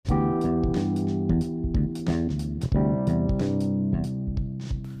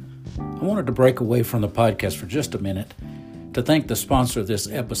I wanted to break away from the podcast for just a minute to thank the sponsor of this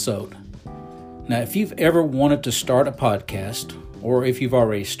episode. Now, if you've ever wanted to start a podcast, or if you've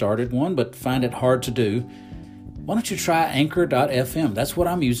already started one but find it hard to do, why don't you try Anchor.fm? That's what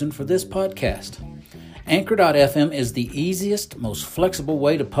I'm using for this podcast. Anchor.fm is the easiest, most flexible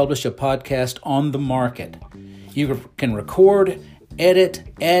way to publish a podcast on the market. You can record,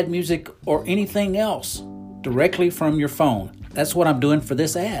 edit, add music, or anything else directly from your phone. That's what I'm doing for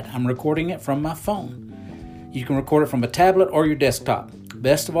this ad. I'm recording it from my phone. You can record it from a tablet or your desktop.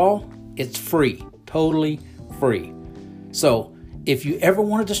 Best of all, it's free, totally free. So if you ever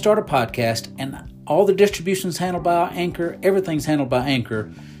wanted to start a podcast and all the distribution's handled by Anchor, everything's handled by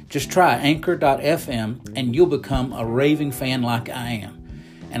Anchor, just try Anchor.fm and you'll become a raving fan like I am.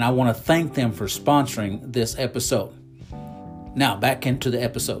 And I want to thank them for sponsoring this episode. Now back into the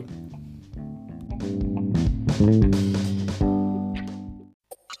episode.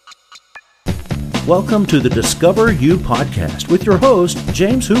 Welcome to the Discover You podcast with your host,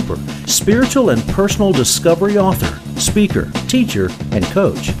 James Hooper, spiritual and personal discovery author, speaker, teacher, and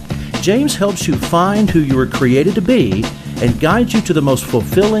coach. James helps you find who you were created to be and guides you to the most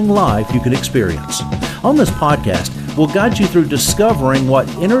fulfilling life you can experience. On this podcast, we'll guide you through discovering what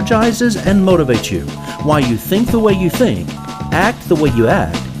energizes and motivates you, why you think the way you think, act the way you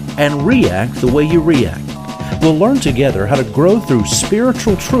act, and react the way you react. We'll learn together how to grow through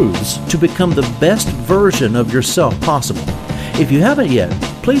spiritual truths to become the best version of yourself possible. If you haven't yet,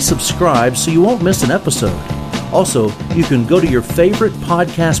 please subscribe so you won't miss an episode. Also, you can go to your favorite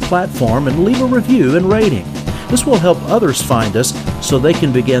podcast platform and leave a review and rating. This will help others find us so they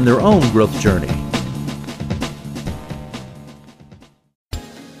can begin their own growth journey.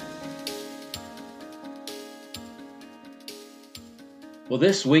 Well,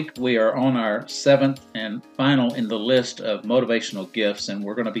 this week we are on our seventh and final in the list of motivational gifts, and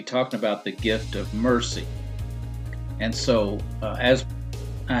we're going to be talking about the gift of mercy. And so, as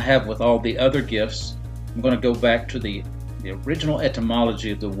I have with all the other gifts, I'm going to go back to the original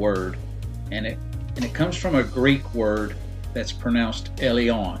etymology of the word, and it comes from a Greek word that's pronounced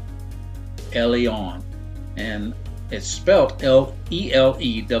Eleon, and it's spelled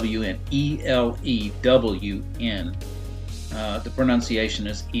E-L-E-W-N, E-L-E-W-N. The pronunciation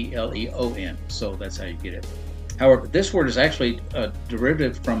is E-L-E-O-N, so that's how you get it. However, this word is actually a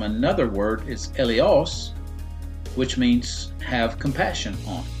derivative from another word. It's Eleos, which means have compassion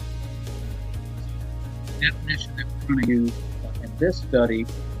on. The definition that we're going to use in this study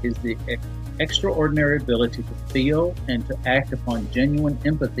is the extraordinary ability to feel and to act upon genuine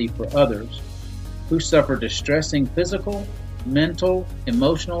empathy for others who suffer distressing physical, mental,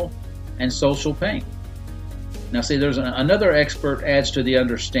 emotional, and social pain. Now see, there's another expert adds to the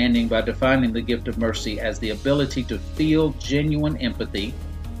understanding by defining the gift of mercy as the ability to feel genuine empathy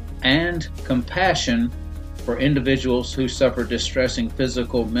and compassion for individuals who suffer distressing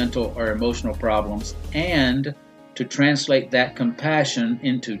physical, mental, or emotional problems, and to translate that compassion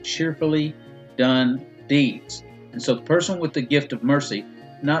into cheerfully done deeds. And so the person with the gift of mercy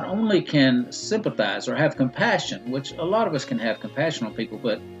not only can sympathize or have compassion, which a lot of us can have compassion on people,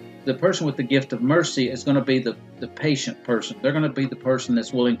 but the person with the gift of mercy is going to be the patient person. They're going to be the person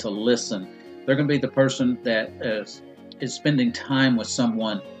that's willing to listen. They're going to be the person that is spending time with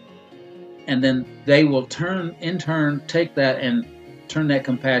someone. And then they will in turn, take that and turn that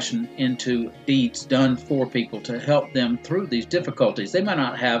compassion into deeds done for people to help them through these difficulties. They might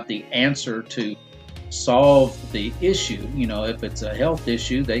not have the answer to solve the issue. You know, if it's a health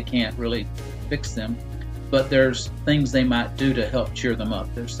issue, they can't really fix them. But there's things they might do to help cheer them up.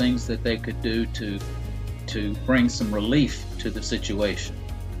 There's things that they could do to bring some relief to the situation.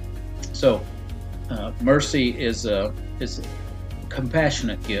 So mercy is a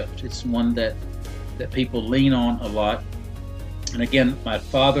compassionate gift. It's one that people lean on a lot. And again, my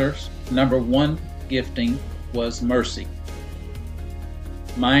father's number one gifting was mercy.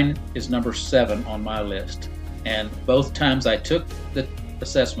 Mine is number 7 on my list. And both times I took the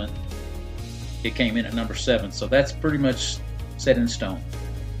assessment, it came in at number 7. So that's pretty much set in stone.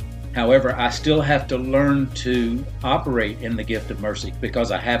 However, I still have to learn to operate in the gift of mercy because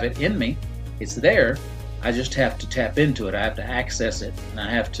I have it in me. It's there. I just have to tap into it. I have to access it, and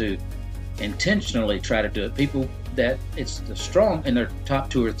I have to intentionally try to do it. People that it's the strong in their top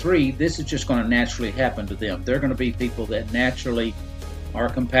 2 or 3, this is just going to naturally happen to them. They're going to be people that naturally are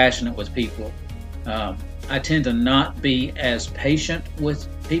compassionate with people. I tend to not be as patient with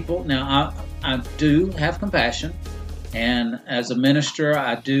people. Now, I do have compassion, and as a minister,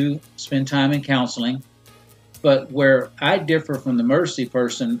 I do spend time in counseling. But where I differ from the mercy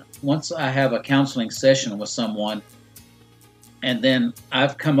person, once I have a counseling session with someone, And then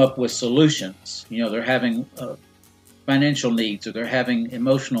I've come up with solutions. They're having financial needs, or they're having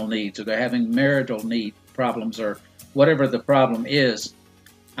emotional needs, or they're having marital need problems, or whatever the problem is.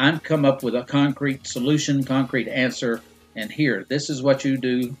 I've come up with a concrete solution, concrete answer, and here, this is what you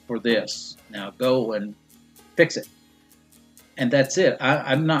do for this. Now go and fix it. And that's it.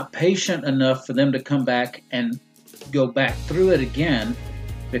 I'm not patient enough for them to come back and go back through it again,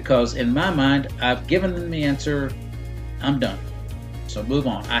 because in my mind, I've given them the answer, I'm done. So move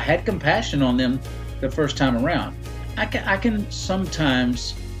on. I had compassion on them the first time around. I can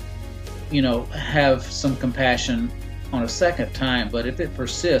sometimes, have some compassion on a second time, but if it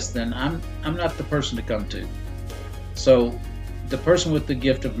persists, then I'm not the person to come to. So the person with the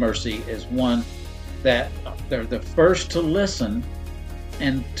gift of mercy is one that they're the first to listen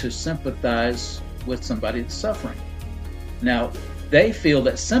and to sympathize with somebody that's suffering. Now, they feel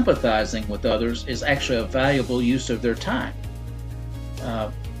that sympathizing with others is actually a valuable use of their time.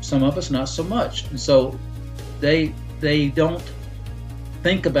 Some of us not so much. And so they don't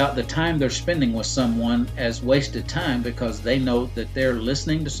think about the time they're spending with someone as wasted time, because they know that they're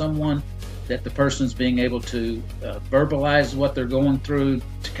listening to someone, that the person's being able to verbalize what they're going through,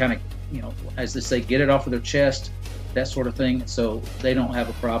 to kind of, as they say, get it off of their chest, that sort of thing. So they don't have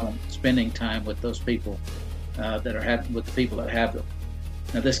a problem spending time with those people with the people that have them.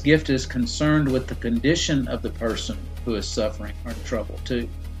 Now, this gift is concerned with the condition of the person who is suffering or in trouble too.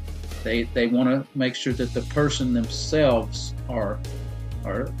 They want to make sure that the person themselves are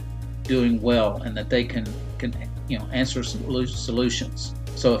doing well, and that they can answer some solutions.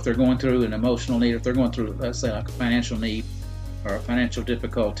 So if they're going through an emotional need, if they're going through, let's say, like a financial need, or a financial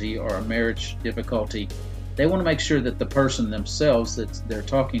difficulty, or a marriage difficulty, they want to make sure that the person themselves that they're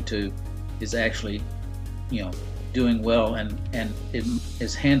talking to is actually, doing well and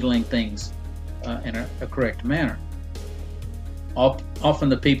is handling things in a correct manner. Often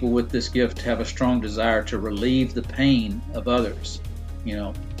the people with this gift have a strong desire to relieve the pain of others.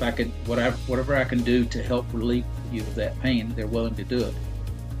 If I could, whatever I can do to help relieve you of that pain, they're willing to do it.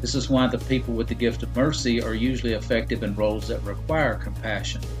 This is why the people with the gift of mercy are usually effective in roles that require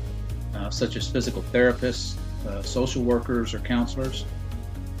compassion, such as physical therapists, social workers, or counselors.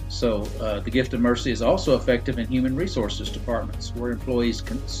 So the gift of mercy is also effective in human resources departments, where employees'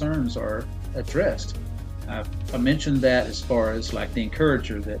 concerns are addressed. I mentioned that as far as like the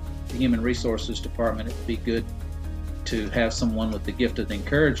encourager, that the human resources department, it'd be good to have someone with the gift of the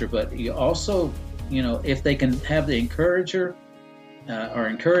encourager, but you also, if they can have the encourager or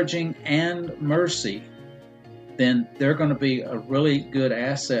encouraging and mercy, then they're going to be a really good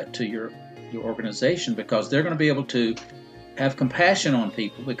asset to your organization, because they're going to be able to have compassion on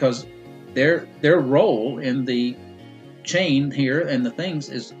people, because their role in the chain here and the things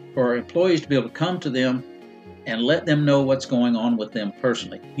is for employees to be able to come to them and let them know what's going on with them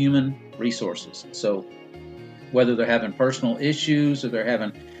personally. Human resources. So whether they're having personal issues, or they're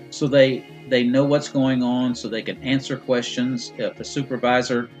having, so they know what's going on, so they can answer questions. If a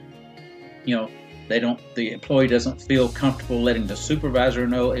supervisor, the employee doesn't feel comfortable letting the supervisor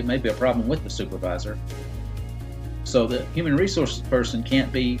know, it may be a problem with the supervisor. So the human resources person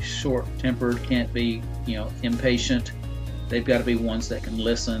can't be short-tempered, can't be, impatient. They've got to be ones that can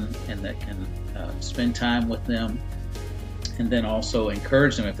listen and that can spend time with them, and then also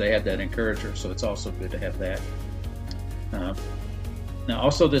encourage them if they have that encourager. So it's also good to have that. Now,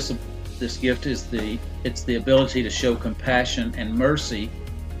 also this gift is it's the ability to show compassion and mercy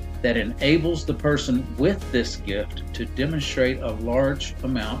that enables the person with this gift to demonstrate a large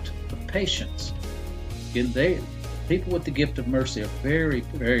amount of patience. Again, people with the gift of mercy are very,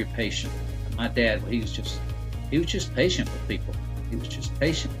 very patient. My dad, he was just patient with people. He was just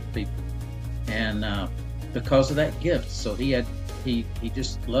patient with people, and because of that gift, so he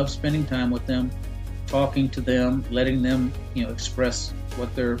just loved spending time with them, talking to them, letting them express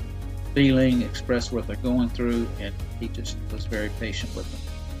what they're feeling, express what they're going through, and he just was very patient with them.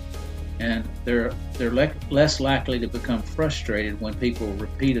 And they're less likely to become frustrated when people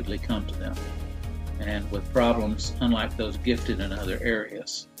repeatedly come to them and with problems, unlike those gifted in other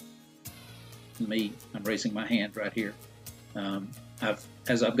areas. Me, I'm raising my hand right here.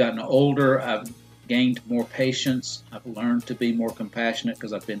 As I've gotten older, I've gained more patience. I've learned to be more compassionate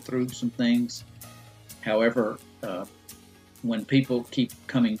because I've been through some things. However, when people keep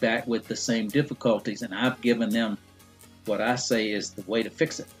coming back with the same difficulties, and I've given them what I say is the way to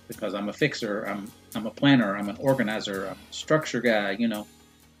fix it, because I'm a fixer, I'm a planner, I'm an organizer, I'm a structure guy. You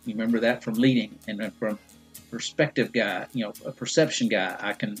remember that from leading, and then from perspective guy, a perception guy.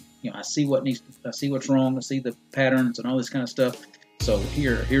 I can, I see I see what's wrong, I see the patterns and all this kind of stuff. So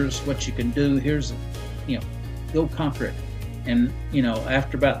here's what you can do. Here's, go conquer it. And,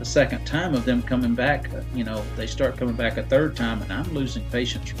 after about the second time of them coming back, they start coming back a third time, and I'm losing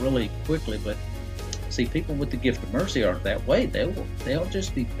patience really quickly. But see, people with the gift of mercy aren't that way. They'll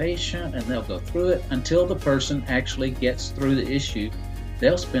just be patient, and they'll go through it until the person actually gets through the issue.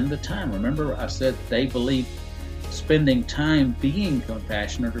 They'll spend the time. Remember, I said they believe spending time being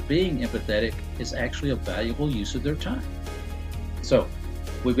compassionate or being empathetic is actually a valuable use of their time. So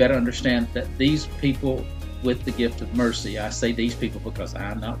we've got to understand that these people with the gift of mercy, I say these people because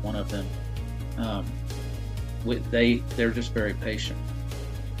I'm not one of them, they're just very patient.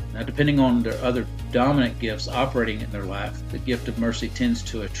 Now, depending on their other dominant gifts operating in their life, the gift of mercy tends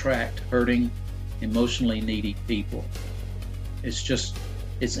to attract hurting, emotionally needy people.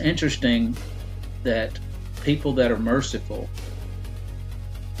 It's interesting that people that are merciful,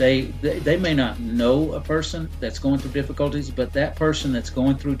 they may not know a person that's going through difficulties, but that person that's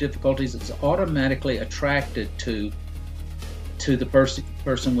going through difficulties is automatically attracted to the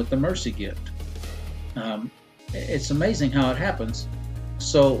person with the mercy gift. It's amazing how it happens.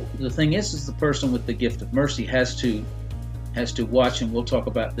 So the thing is the person with the gift of mercy has to watch, and we'll talk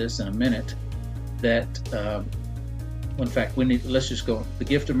about this in a minute, that in fact, let's just go. The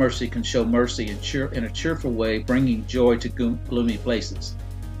gift of mercy can show mercy in a cheerful way, bringing joy to gloomy places.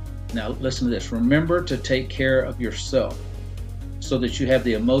 Now, listen to this. Remember to take care of yourself so that you have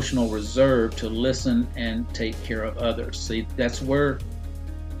the emotional reserve to listen and take care of others. See, that's where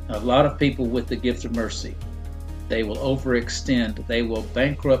a lot of people with the gift of mercy, they will overextend. They will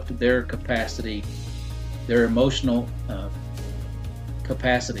bankrupt their capacity, their emotional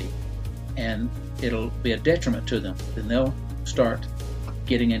capacity, and it'll be a detriment to them. Then they'll start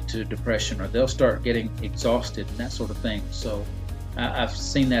getting into depression, or they'll start getting exhausted and that sort of thing. So I've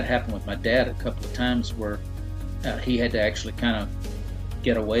seen that happen with my dad a couple of times, where he had to actually kind of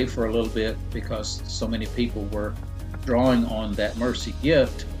get away for a little bit because so many people were drawing on that mercy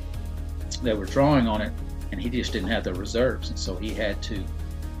gift. They were drawing on it, and he just didn't have the reserves, and so he had to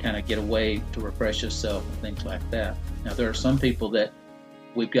kind of get away to refresh himself and things like that. Now, there are some people that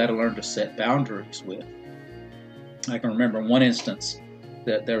we've got to learn to set boundaries with. I can remember in one instance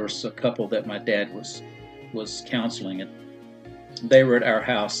that there was a couple that my dad was counseling, and they were at our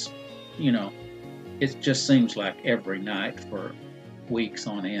house. It just seems like every night for weeks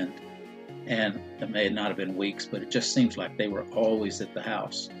on end, and it may not have been weeks, but it just seems like they were always at the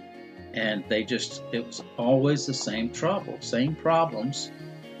house, and it was always the same problems.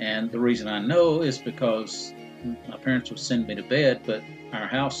 And the reason I know is because my parents would send me to bed, but our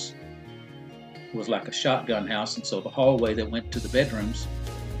house was like a shotgun house, and so the hallway that went to the bedrooms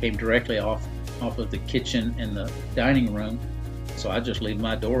came directly off of the kitchen and the dining room. So I just leave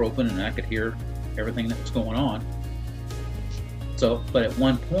my door open, and I could hear everything that was going on. So, but at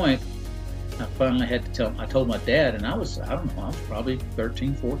one point, I finally had to I told my dad, and I was probably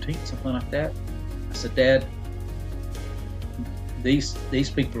 13, 14, something like that. I said, Dad, these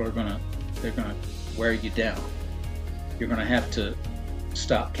people they're gonna wear you down. You're gonna have to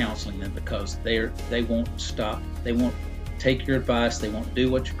stop counseling them, because they won't stop. They won't take your advice. They won't do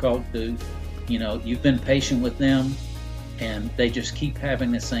what you're called to do. You've been patient with them, and they just keep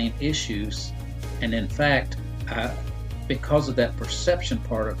having the same issues. And in fact, because of that perception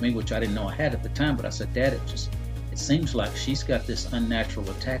part of me, which I didn't know I had at the time, but I said, Dad, it seems like she's got this unnatural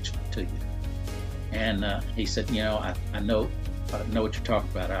attachment to you. And he said, I know what you're talking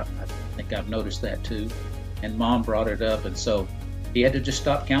about. I think I've noticed that too. And Mom brought it up, and so he had to just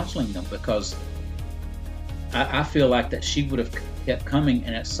stop counseling them, because I feel like that she would have kept coming,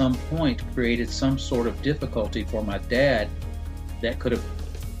 and at some point created some sort of difficulty for my dad that could have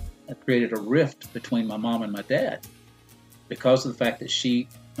created a rift between my mom and my dad, because of the fact that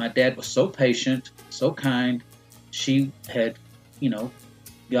my dad was so patient, so kind. She had,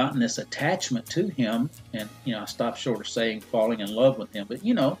 gotten this attachment to him, and, I stopped short of saying falling in love with him. But,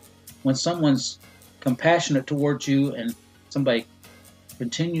 when someone's compassionate towards you, and somebody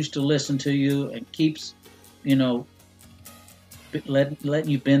continues to listen to you and keeps, letting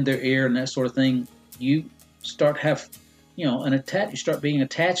you bend their ear and that sort of thing, you start you start being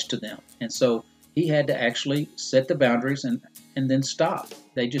attached to them. And so he had to actually set the boundaries and then stop.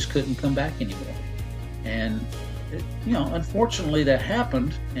 They just couldn't come back anymore. And unfortunately that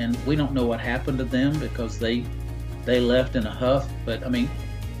happened, and we don't know what happened to them, because they left in a huff. But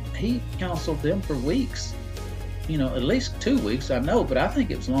he counseled them for weeks, at least 2 weeks, I know, but I think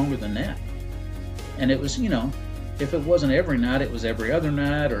it was longer than that. And it was, if it wasn't every night, it was every other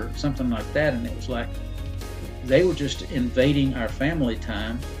night or something like that. And it was like they were just invading our family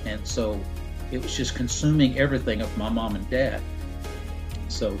time, and so it was just consuming everything of my mom and dad.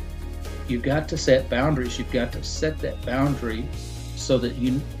 So you've got to set boundaries. You've got to set that boundary so that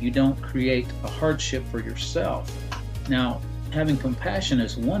you don't create a hardship for yourself. Now, having compassion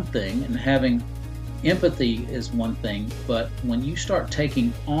is one thing, and having empathy is one thing, but when you start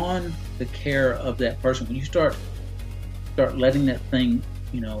taking on the care of that person, when you start letting that thing,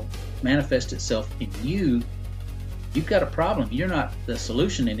 manifest itself in you, you've got a problem. You're not the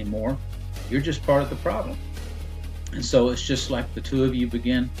solution anymore. You're just part of the problem. And so it's just like the two of you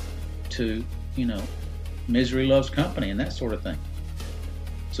begin to, misery loves company and that sort of thing.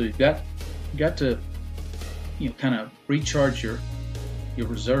 So you've got to, kind of recharge your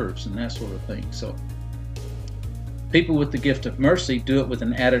reserves and that sort of thing. So people with the gift of mercy do it with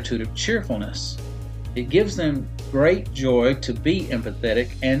an attitude of cheerfulness. It gives them great joy to be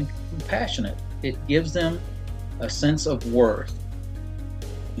empathetic and compassionate. It gives them a sense of worth.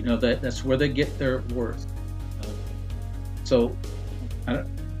 That's where they get their worth. So I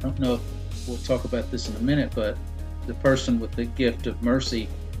don't know if we'll talk about this in a minute, but the person with the gift of mercy,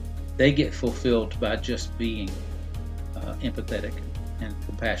 they get fulfilled by just being empathetic and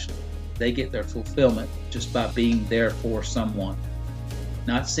compassionate. They get their fulfillment just by being there for someone.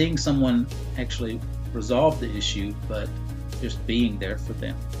 Not seeing someone actually resolve the issue, but just being there for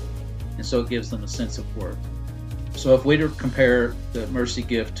them. And so it gives them a sense of worth. So if we were to compare the mercy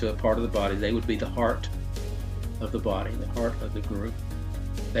gift to a part of the body, they would be the heart of the body, the heart of the group.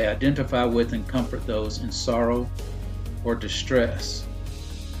 They identify with and comfort those in sorrow or distress.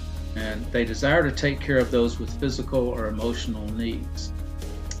 And they desire to take care of those with physical or emotional needs.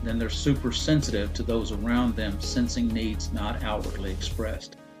 Then they're super sensitive to those around them, sensing needs not outwardly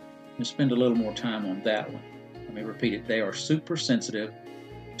expressed. We'll spend a little more time on that one. Let me repeat it. They are super sensitive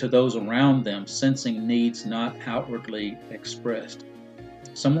to those around them, sensing needs not outwardly expressed.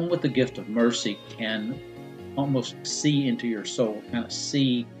 Someone with the gift of mercy can almost see into your soul, kind of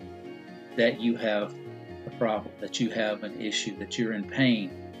see that you have a problem, that you have an issue, that you're in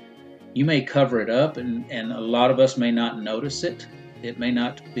pain. You may cover it up, and a lot of us may not notice it. It may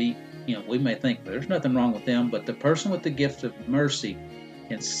not be, we may think there's nothing wrong with them, but the person with the gift of mercy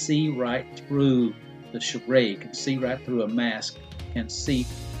can see right through the charade, can see right through a mask, can see.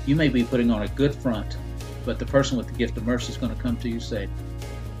 You may be putting on a good front, but the person with the gift of mercy is going to come to you and say,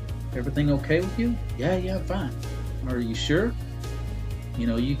 everything okay with you? Yeah, I'm fine. Are you sure?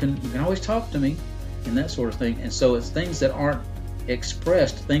 You can always talk to me, and that sort of thing. And so it's things that aren't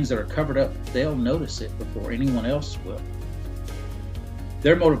expressed, things that are covered up, they'll notice it before anyone else will.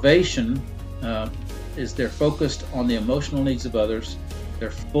 Their motivation is they're focused on the emotional needs of others.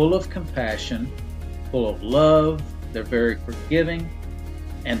 They're full of compassion, full of love. They're very forgiving.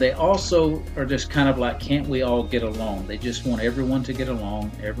 And they also are just kind of like, can't we all get along? They just want everyone to get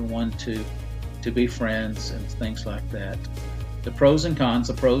along, everyone to be friends and things like that. The pros and cons.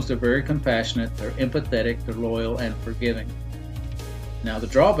 The pros, they're very compassionate, they're empathetic, they're loyal and forgiving. Now the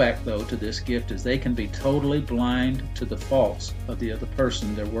drawback, though, to this gift is they can be totally blind to the faults of the other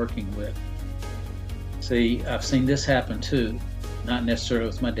person they're working with. See, I've seen this happen too, not necessarily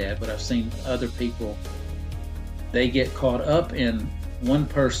with my dad, but I've seen other people, they get caught up in one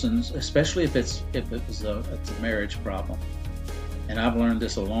person's, especially if it's a marriage problem. And I've learned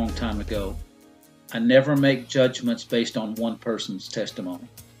this a long time ago. I never make judgments based on one person's testimony.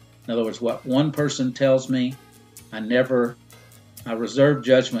 In other words, what one person tells me, I reserve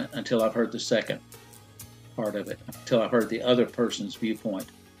judgment until I've heard the second part of it, until I've heard the other person's viewpoint.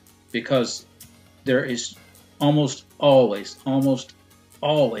 Because there is almost always,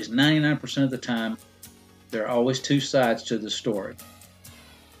 99% of the time, there are always two sides to the story.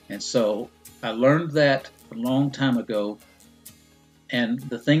 And so I learned that a long time ago. And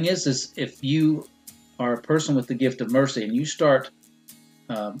the thing is if you are a person with the gift of mercy and you start,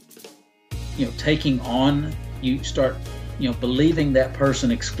 taking on, you start, believing that person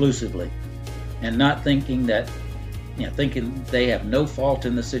exclusively and not thinking that, thinking they have no fault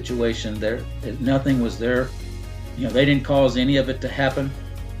in the situation, nothing was there, they didn't cause any of it to happen,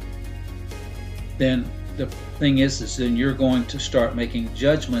 then the thing is then you're going to start making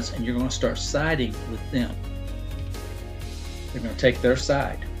judgments and you're going to start siding with them. You're going to take their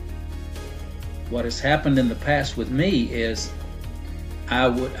side. What has happened in the past with me is I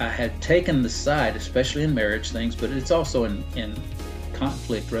had taken the side, especially in marriage things, but it's also in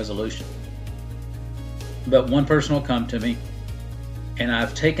conflict resolution. But one person will come to me, and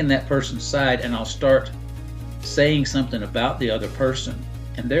I've taken that person's side, and I'll start saying something about the other person,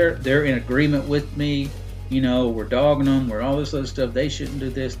 and they're in agreement with me. We're dogging them, we're all this other stuff. They shouldn't do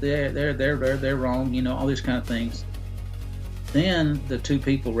this. They're wrong. All these kind of things. Then the two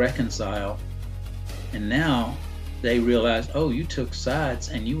people reconcile, and now they realize, oh, you took sides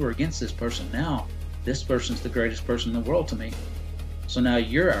and you were against this person. Now this person's the greatest person in the world to me. So now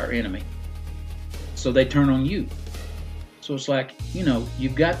you're our enemy. So they turn on you. So it's like,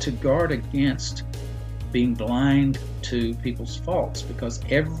 you've got to guard against being blind to people's faults, because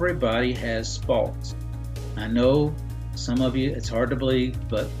everybody has faults. I know some of you, it's hard to believe,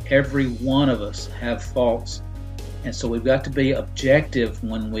 but every one of us have faults. And so we've got to be objective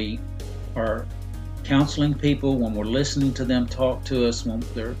when we are counseling people, when we're listening to them talk to us, when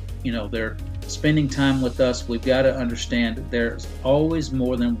they're spending time with us. We've got to understand that there's always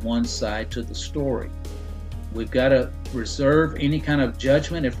more than one side to the story. We've got to reserve any kind of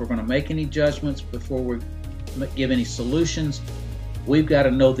judgment. If we're going to make any judgments before we give any solutions, we've got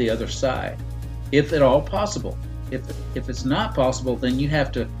to know the other side, if at all possible. If it's not possible, then you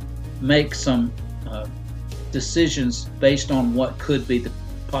have to make some decisions based on what could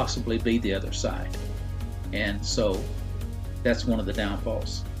possibly be the other side. And so that's one of the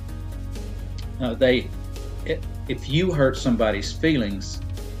downfalls. If you hurt somebody's feelings,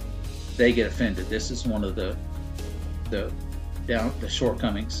 they get offended. This is one of the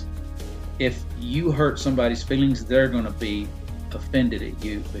shortcomings. If you hurt somebody's feelings, they're going to be offended at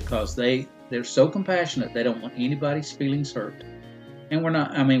you, because they're so compassionate. They don't want anybody's feelings hurt. And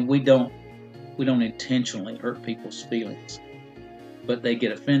we don't intentionally hurt people's feelings, but they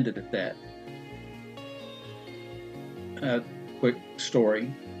get offended at that. Quick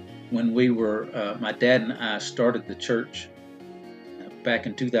story. When we were, my dad and I started the church back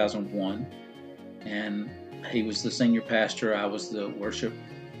in 2001, and he was the senior pastor, I was the worship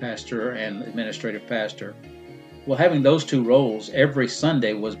pastor and administrative pastor. Well, having those two roles every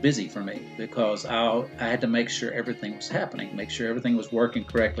Sunday was busy for me, because I had to make sure everything was happening, make sure everything was working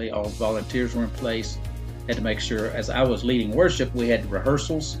correctly, all volunteers were in place. Had to make sure, as I was leading worship, we had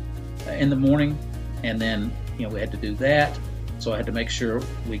rehearsals in the morning, and then we had to do that. So I had to make sure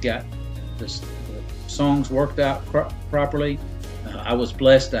we got the songs worked out properly. I was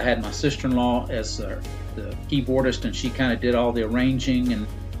blessed. I had my sister-in-law as the keyboardist, and she kind of did all the arranging and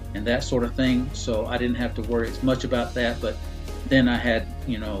that sort of thing. So I didn't have to worry as much about that. But then I had,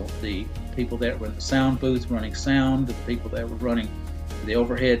 the people that were in the sound booth running sound, the people that were running the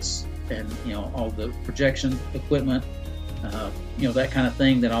overheads, and all the projection equipment, that kind of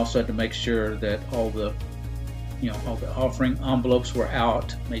thing. Then also had to make sure that all the offering envelopes were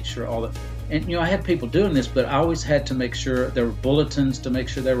out, made sure all the, and I had people doing this, but I always had to make sure there were bulletins to make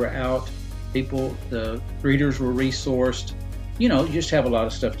sure they were out. The readers were resourced. You just have a lot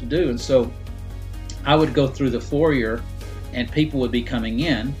of stuff to do. And so I would go through the foyer, and people would be coming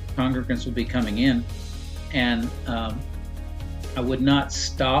in, congregants would be coming in, and I would not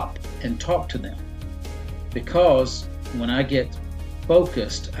stop and talk to them, because when I get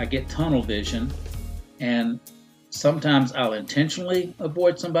focused, I get tunnel vision, and sometimes I'll intentionally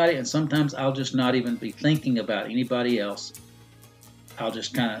avoid somebody, and sometimes I'll just not even be thinking about anybody else. I'll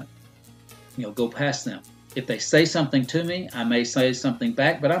just kind of, go past them. If they say something to me, I may say something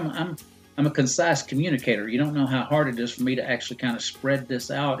back, but I'm a concise communicator. You don't know how hard it is for me to actually kind of spread this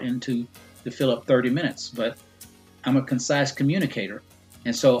out to fill up 30 minutes, but I'm a concise communicator.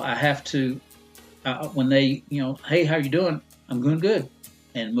 And so I have to, when they, hey, how you doing? I'm doing good,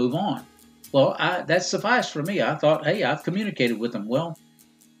 and move on. Well, that sufficed for me. I thought, hey, I've communicated with them. Well,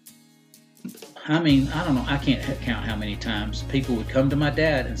 I don't know. I can't count how many times people would come to my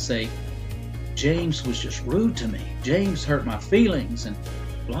dad and say, James was just rude to me. James hurt my feelings, and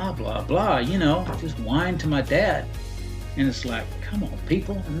blah, blah, blah. Just whine to my dad. And it's like, come on,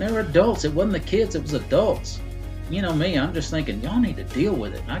 people. And they're adults. It wasn't the kids. It was adults. Me, I'm just thinking, y'all need to deal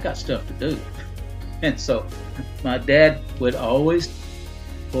with it. I got stuff to do. And so my dad would always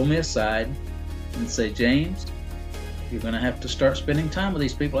pull me aside and say, James, you're going to have to start spending time with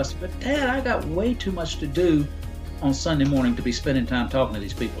these people. I said, but Dad, I got way too much to do on Sunday morning to be spending time talking to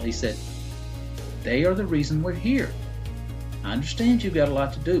these people. He said, they are the reason we're here. I understand you've got a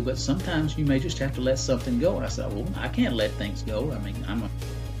lot to do, but sometimes you may just have to let something go. And I said, well, I can't let things go. I'm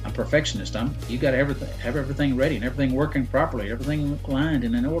a perfectionist. You got to have everything ready and everything working properly, everything aligned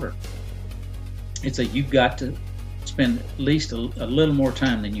and in order. It's you've got to spend at least a little more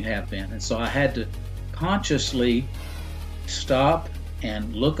time than you have been. And so I had to consciously stop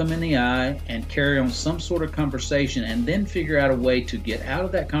and look them in the eye and carry on some sort of conversation, and then figure out a way to get out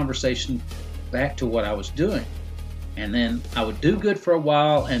of that conversation back to what I was doing. And then I would do good for a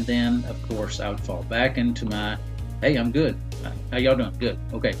while, and then, of course, I would fall back into my, hey, I'm good. How y'all doing? Good.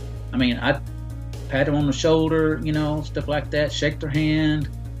 Okay. I'd pat them on the shoulder, stuff like that, shake their hand.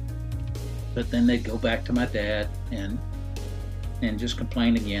 But then they'd go back to my dad and just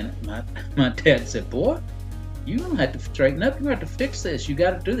complain again. My dad said, boy, you're going to have to straighten up. You're going to have to fix this. You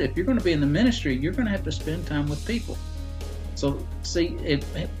got to do this. If you're going to be in the ministry, you're going to have to spend time with people. So, see,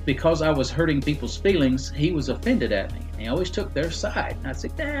 because I was hurting people's feelings, he was offended at me. He always took their side. And I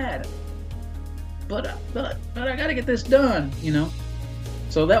said, Dad, but I got to get this done, you know.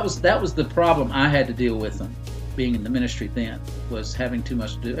 So that was the problem I had to deal with them, being in the ministry then, was having too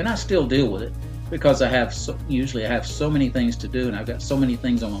much to do. And I still deal with it, because usually I have so many things to do, and I've got so many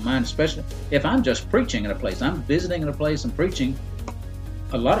things on my mind, especially if I'm just preaching at a place. I'm visiting at a place and preaching.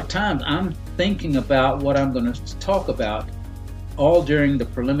 A lot of times I'm thinking about what I'm going to talk about all during the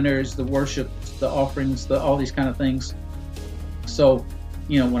preliminaries, the worship, the offerings, all these kind of things. So,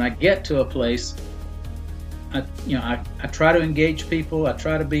 when I get to a place, I try to engage people. I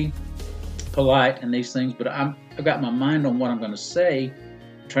try to be polite and these things, but I've got my mind on what I'm going to say,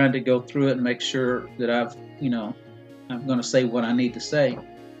 trying to go through it and make sure that I'm going to say what I need to say.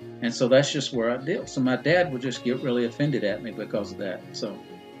 And so that's just where I deal. So my dad would just get really offended at me because of that. So,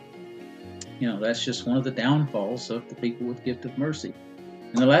 that's just one of the downfalls of the people with gift of mercy.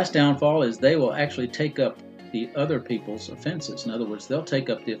 And the last downfall is they will actually take up the other people's offenses. In other words, they'll take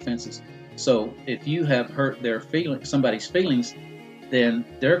up the offenses. So if you have hurt somebody's feelings, then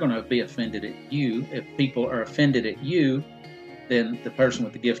they're going to be offended at you. If people are offended at you, then the person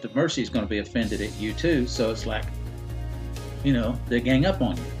with the gift of mercy is going to be offended at you too. So it's like, they gang up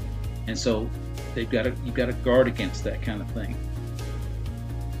on you. And so you've got to guard against that kind of thing.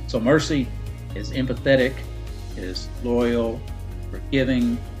 So mercy is empathetic, is loyal,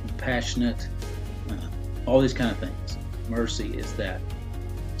 forgiving, compassionate, all these kind of things. Mercy is that.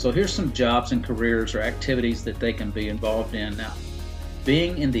 So here's some jobs and careers or activities that they can be involved in. Now,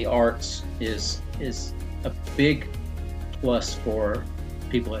 being in the arts is a big plus for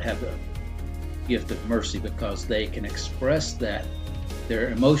people that have the gift of mercy, because they can express their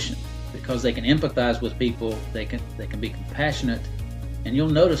emotion, because they can empathize with people, they can be compassionate. And you'll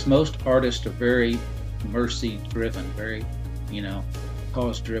notice most artists are very mercy driven, very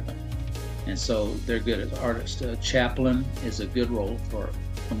cause driven, and so they're good as artists. Chaplain is a good role for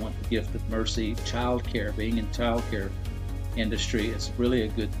someone with the gift of mercy. Childcare, being in childcare industry is really a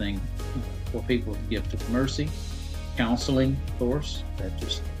good thing for people with the gift of mercy. Counseling, of course, that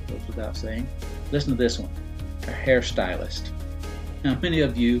just goes without saying. Listen to this one, a hairstylist. How many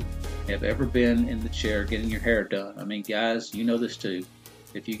of you have ever been in the chair getting your hair done? I mean, guys, you know this too.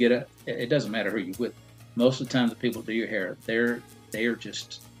 If you it doesn't matter who you're with. Most of the time the people do your hair, they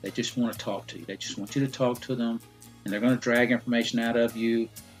just want to talk to you. They just want you to talk to them, and they're going to drag information out of you.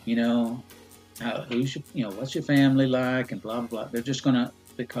 What's your family like, and blah blah blah. They're just going to,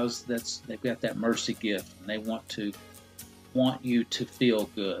 because they've got that mercy gift, and they want you to feel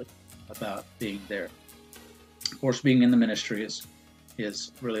good about being there. Of course, being in the ministry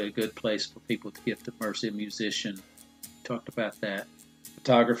is really a good place for people with the gift of mercy. A musician, talked about that.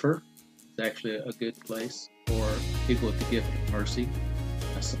 Photographer is actually a good place for people with the gift of mercy.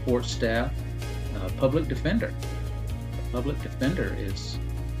 A support staff, a public defender. A public defender is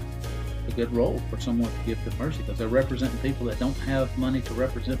a good role for someone with the gift of mercy, because they're representing people that don't have money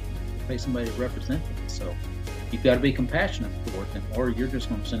to pay somebody to represent them. So you've got to be compassionate toward them, or you're just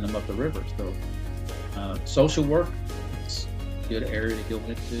going to send them up the river. So social work, it's a good area to go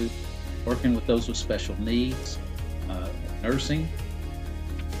into. Working with those with special needs, nursing,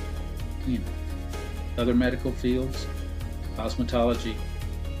 other medical fields, cosmetology,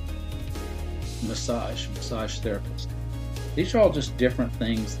 massage therapist. These are all just different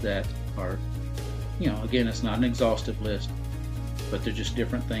things that are, again, it's not an exhaustive list, but they're just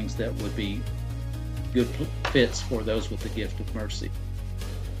different things that would be good fits for those with the gift of mercy.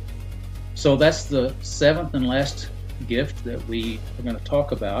 So that's the seventh and last gift that we are going to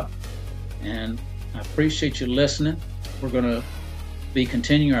talk about, and I appreciate you listening. We're going to be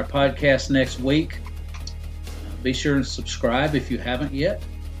continuing our podcast next week. Be sure and subscribe if you haven't yet.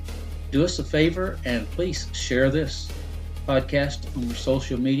 Do us a favor and please share this podcast on your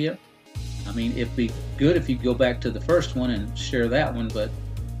social media. I mean, it'd be good if you go back to the first one and share that one, but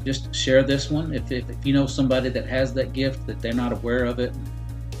just share this one. If you know somebody that has that gift, that they're not aware of it,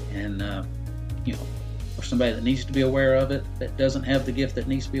 and or somebody that needs to be aware of it, that doesn't have the gift that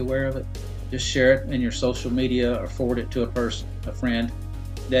needs to be aware of it, just share it in your social media or forward it to a friend.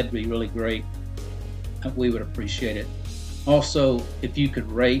 That'd be really great. We would appreciate it. Also, if you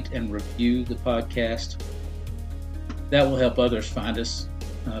could rate and review the podcast, that will help others find us,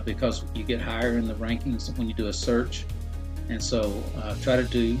 because you get higher in the rankings when you do a search. And so try to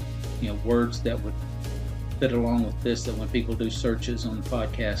do words that would fit along with this, that when people do searches on the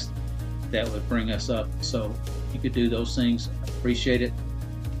podcast, that would bring us up. So you could do those things. I appreciate it.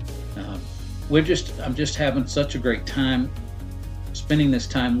 I'm just having such a great time spending this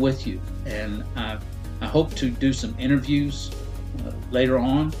time with you. And I hope to do some interviews later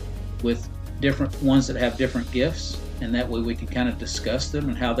on with different ones that have different gifts, and that way we can kind of discuss them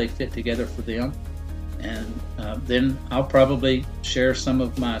and how they fit together for them. And then I'll probably share some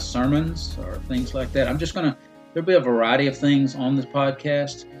of my sermons or things like that. There'll be a variety of things on this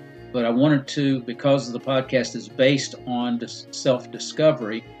podcast, but I wanted to, because the podcast is based on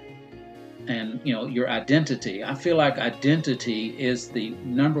self-discovery and, your identity. I feel like identity is the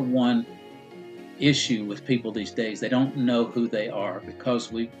number one issue with people these days. They don't know who they are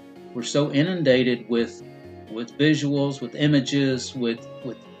because we're so inundated with visuals, with images, with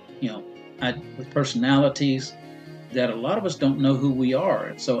personalities, that a lot of us don't know who we are.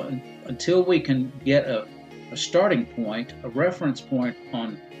 And so until we can get a starting point, a reference point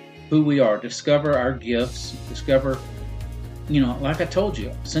on who we are, discover our gifts, discover, like I told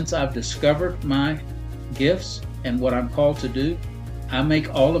you, since I've discovered my gifts and what I'm called to do, I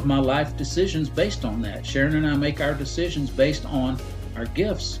make all of my life decisions based on that. Sharon and I make our decisions based on our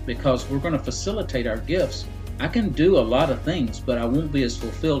gifts, because we're going to facilitate our gifts. I can do a lot of things, but I won't be as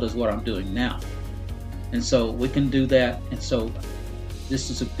fulfilled as what I'm doing now. And so we can do that. And so this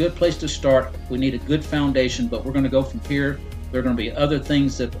is a good place to start. We need a good foundation, but we're going to go from here. There are going to be other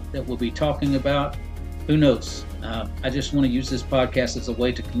things that we'll be talking about. Who knows? I just want to use this podcast as a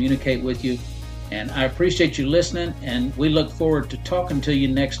way to communicate with you. And I appreciate you listening, and we look forward to talking to you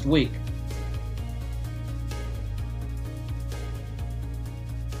next week.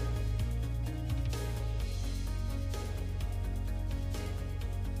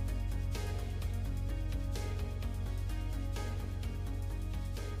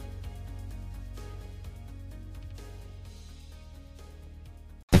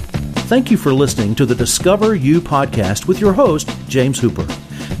 Thank you for listening to the Discover You podcast with your host, James Hooper.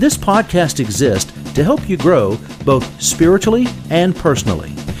 This podcast exists to help you grow both spiritually and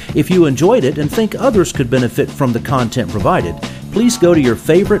personally. If you enjoyed it and think others could benefit from the content provided, please go to your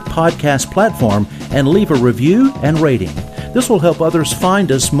favorite podcast platform and leave a review and rating. This will help others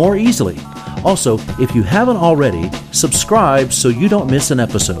find us more easily. Also, if you haven't already, subscribe so you don't miss an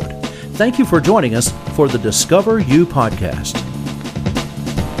episode. Thank you for joining us for the Discover You podcast.